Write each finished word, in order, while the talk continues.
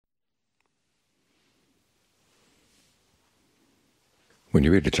When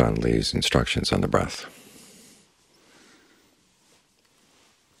you read Ajaan Lee's instructions on the breath,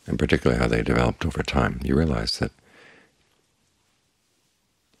 and particularly how they developed over time, you realize that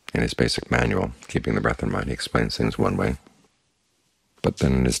in his basic manual, Keeping the Breath in Mind, he explains things one way, but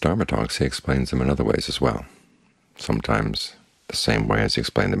then in his Dharma talks he explains them in other ways as well, sometimes the same way as he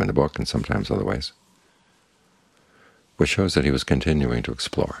explained them in the book and sometimes other ways, which shows that he was continuing to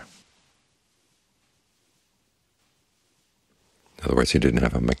explore. In other words, he didn't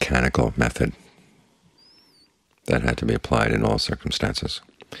have a mechanical method that had to be applied in all circumstances.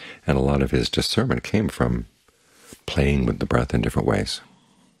 And a lot of his discernment came from playing with the breath in different ways.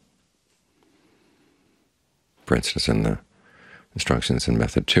 For instance, in the instructions in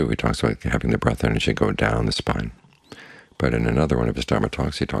Method 2, he talks about having the breath energy go down the spine. But in another one of his Dharma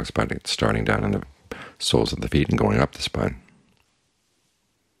talks, he talks about it starting down in the soles of the feet and going up the spine.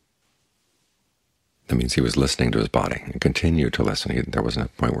 That means he was listening to his body and continued to listen. There wasn't a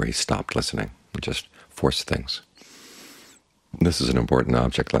point where he stopped listening and just forced things. This is an important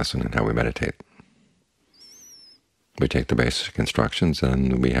object lesson in how we meditate. We take the basic instructions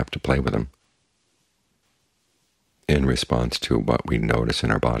and we have to play with them in response to what we notice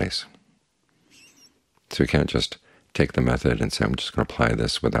in our bodies. So we can't just take the method and say, I'm just going to apply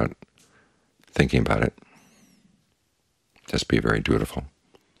this without thinking about it. Just be very dutiful,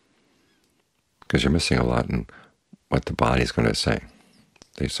 because you're missing a lot in what the body's going to say.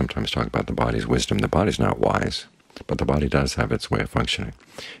 They sometimes talk about the body's wisdom. The body's not wise, but the body does have its way of functioning.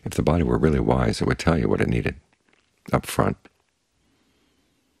 If the body were really wise, it would tell you what it needed up front.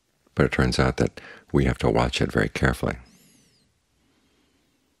 But it turns out that we have to watch it very carefully,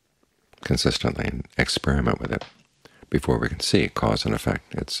 consistently, and experiment with it before we can see cause and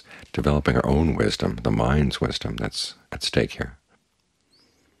effect. It's developing our own wisdom, the mind's wisdom, that's at stake here.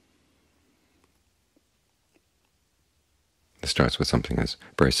 It starts with something as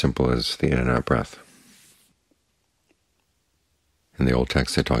very simple as the in and out breath. In the old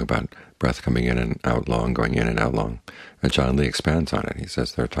text they talk about breath coming in and out long, going in and out long. And Ajaan Lee expands on it. He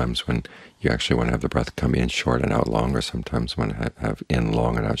says there are times when you actually want to have the breath come in short and out long, or sometimes want to have in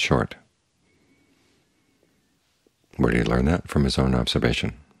long and out short. Where did he learn that? From his own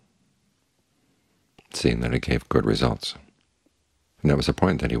observation, seeing that it gave good results. And that was a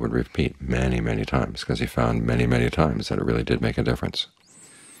point that he would repeat many, many times, because he found many, many times that it really did make a difference.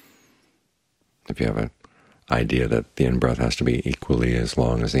 If you have an idea that the in-breath has to be equally as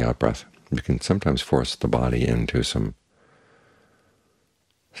long as the out-breath, you can sometimes force the body into some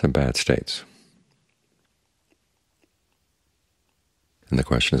bad states. And the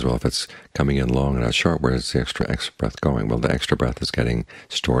question is, well, if it's coming in long and out short, where is the extra breath going? Well, the extra breath is getting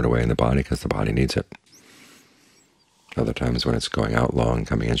stored away in the body because the body needs it. Other times when it's going out long,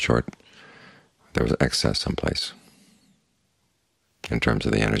 coming in short, there was excess someplace in terms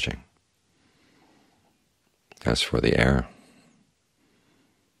of the energy. As for the air,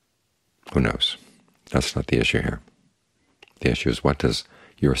 who knows? That's not the issue here. The issue is, what does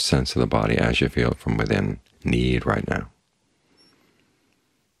your sense of the body as you feel it from within need right now?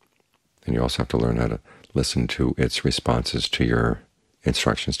 And you also have to learn how to listen to its responses to your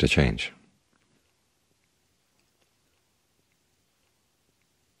instructions to change.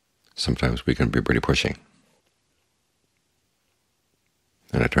 Sometimes we can be pretty pushy,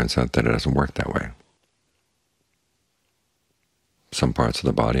 and it turns out that it doesn't work that way. Some parts of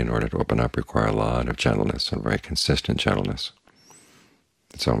the body, in order to open up, require a lot of gentleness, and very consistent gentleness.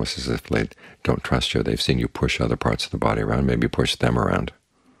 It's almost as if they don't trust you. They've seen you push other parts of the body around, maybe push them around.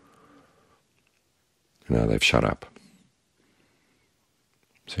 And now they've shut up.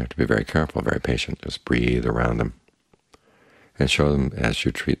 So you have to be very careful, very patient. Just breathe around them, and show them, as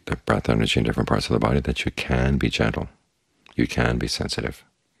you treat the breath energy in different parts of the body, that you can be gentle, you can be sensitive.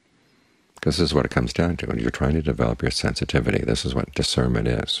 Because this is what it comes down to. When you're trying to develop your sensitivity, this is what discernment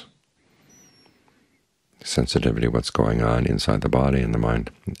is. Sensitivity, what's going on inside the body and the mind,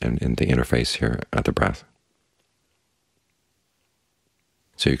 and in the interface here at the breath.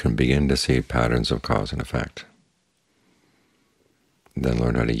 So you can begin to see patterns of cause and effect, and then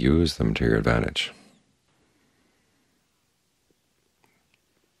learn how to use them to your advantage.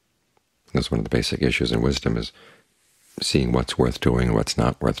 That's one of the basic issues in wisdom, is seeing what's worth doing and what's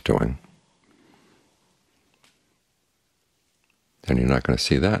not worth doing. And you're not going to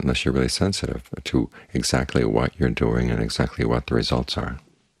see that unless you're really sensitive to exactly what you're doing and exactly what the results are.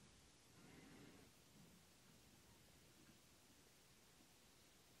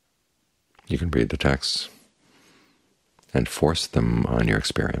 You can read the texts and force them on your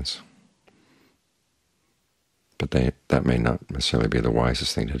experience, but that may not necessarily be the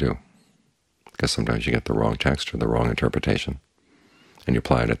wisest thing to do, because sometimes you get the wrong text or the wrong interpretation. and you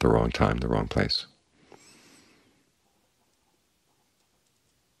apply it at the wrong time, the wrong place.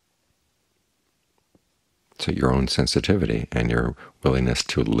 So your own sensitivity and your willingness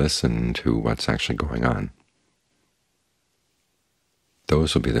to listen to what's actually going on,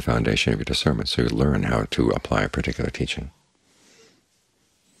 those will be the foundation of your discernment, so you learn how to apply a particular teaching.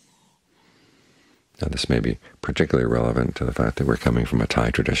 Now this may be particularly relevant to the fact that we're coming from a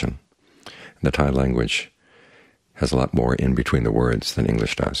Thai tradition. And the Thai language has a lot more in between the words than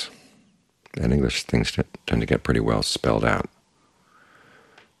English does. And English things tend to get pretty well spelled out.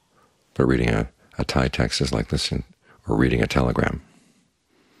 But reading a Thai text is like listening or reading a telegram.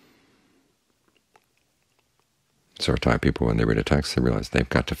 So Thai people, when they read a text, they realize they've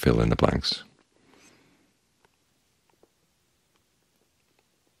got to fill in the blanks.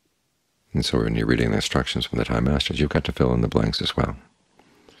 And so when you're reading the instructions from the Thai masters, you've got to fill in the blanks as well.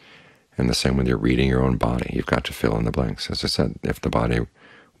 And the same when you're reading your own body, you've got to fill in the blanks. As I said, if the body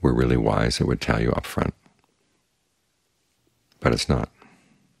were really wise, it would tell you up front. But it's not.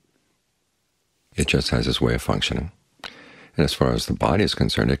 It just has its way of functioning. And as far as the body is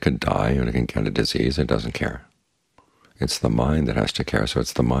concerned, it could die and it can get a disease. It doesn't care. It's the mind that has to care, so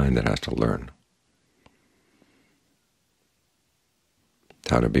it's the mind that has to learn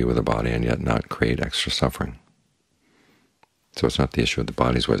how to be with the body and yet not create extra suffering. So it's not the issue of the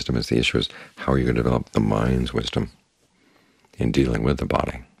body's wisdom, it's the issue is how are you going to develop the mind's wisdom in dealing with the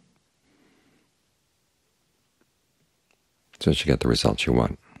body so that you get the results you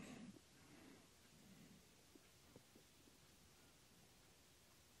want.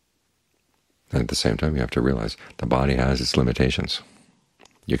 And at the same time, you have to realize the body has its limitations.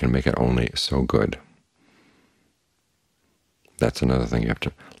 You can make it only so good. That's another thing you have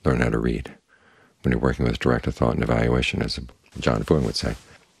to learn how to read. When you're working with directed thought and evaluation, as John Fuin would say,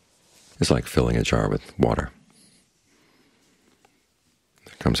 it's like filling a jar with water.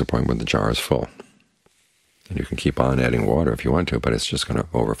 There comes a point when the jar is full. And you can keep on adding water if you want to, but it's just going to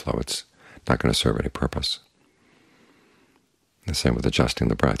overflow. It's not going to serve any purpose. The same with adjusting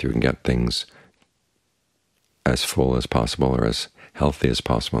the breath. You can get things as full as possible or as healthy as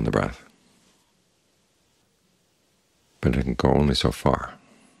possible in the breath. But it can go only so far.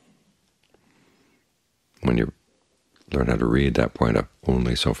 When you learn how to read that point up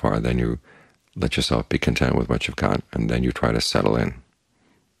only so far, then you let yourself be content with what you've got, and then you try to settle in.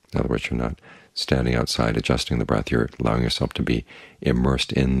 In other words, you're not standing outside adjusting the breath. You're allowing yourself to be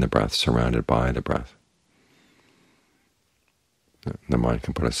immersed in the breath, surrounded by the breath. The mind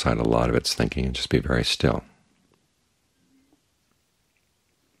can put aside a lot of its thinking and just be very still.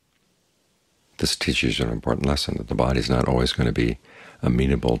 This teaches you an important lesson, that the body is not always going to be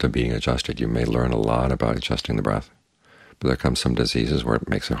amenable to being adjusted. You may learn a lot about adjusting the breath, but there comes some diseases where it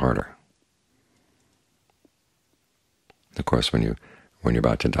makes it harder. Of course, when you're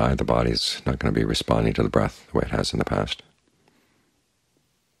about to die, the body's not going to be responding to the breath the way it has in the past.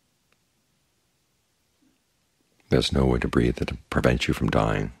 There's no way to breathe to prevent you from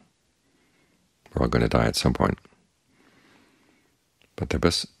dying. We're all going to die at some point. But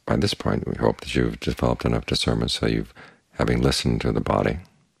by this point, we hope that you've developed enough discernment so you've, having listened to the body,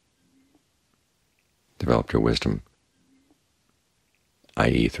 developed your wisdom,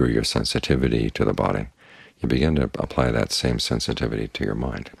 i.e. through your sensitivity to the body. You begin to apply that same sensitivity to your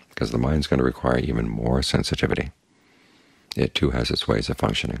mind, because the mind's going to require even more sensitivity. It too has its ways of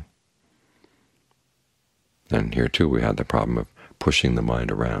functioning. And here too we had the problem of pushing the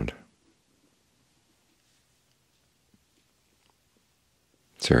mind around.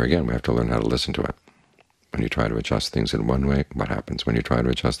 So here again we have to learn how to listen to it. When you try to adjust things in one way, what happens? When you try to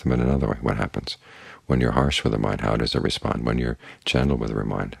adjust them in another way, what happens? When you're harsh with the mind, how does it respond? When you're gentle with the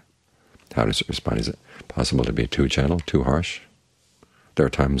mind, how does it respond? Is it possible to be too gentle, too harsh? There are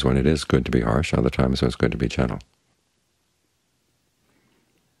times when it is good to be harsh, other times when it's good to be gentle.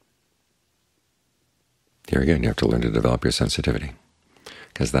 Here again, you have to learn to develop your sensitivity,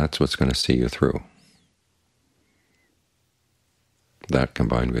 because that's what's going to see you through. That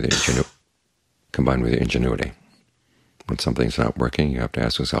combined with your ingenuity. When something's not working, you have to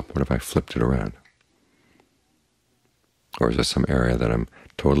ask yourself, what if I flipped it around? Or is there some area that I'm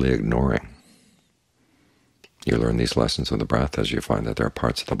totally ignoring? You learn these lessons of the breath as you find that there are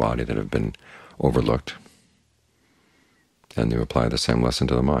parts of the body that have been overlooked, and you apply the same lesson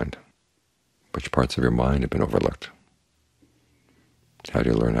to the mind. Which parts of your mind have been overlooked? How do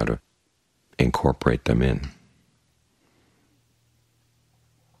you learn how to incorporate them in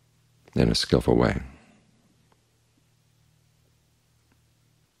a skillful way?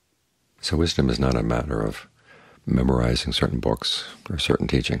 So wisdom is not a matter of memorizing certain books or certain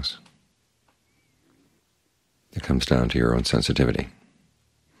teachings. It comes down to your own sensitivity.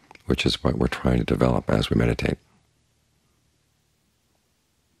 which is what we're trying to develop as we meditate.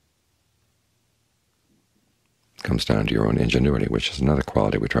 It comes down to your own ingenuity, which is another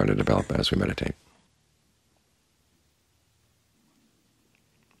quality we try to develop as we meditate.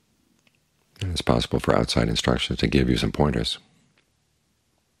 And it's possible for outside instructions to give you some pointers,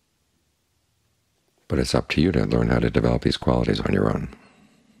 but it's up to you to learn how to develop these qualities on your own.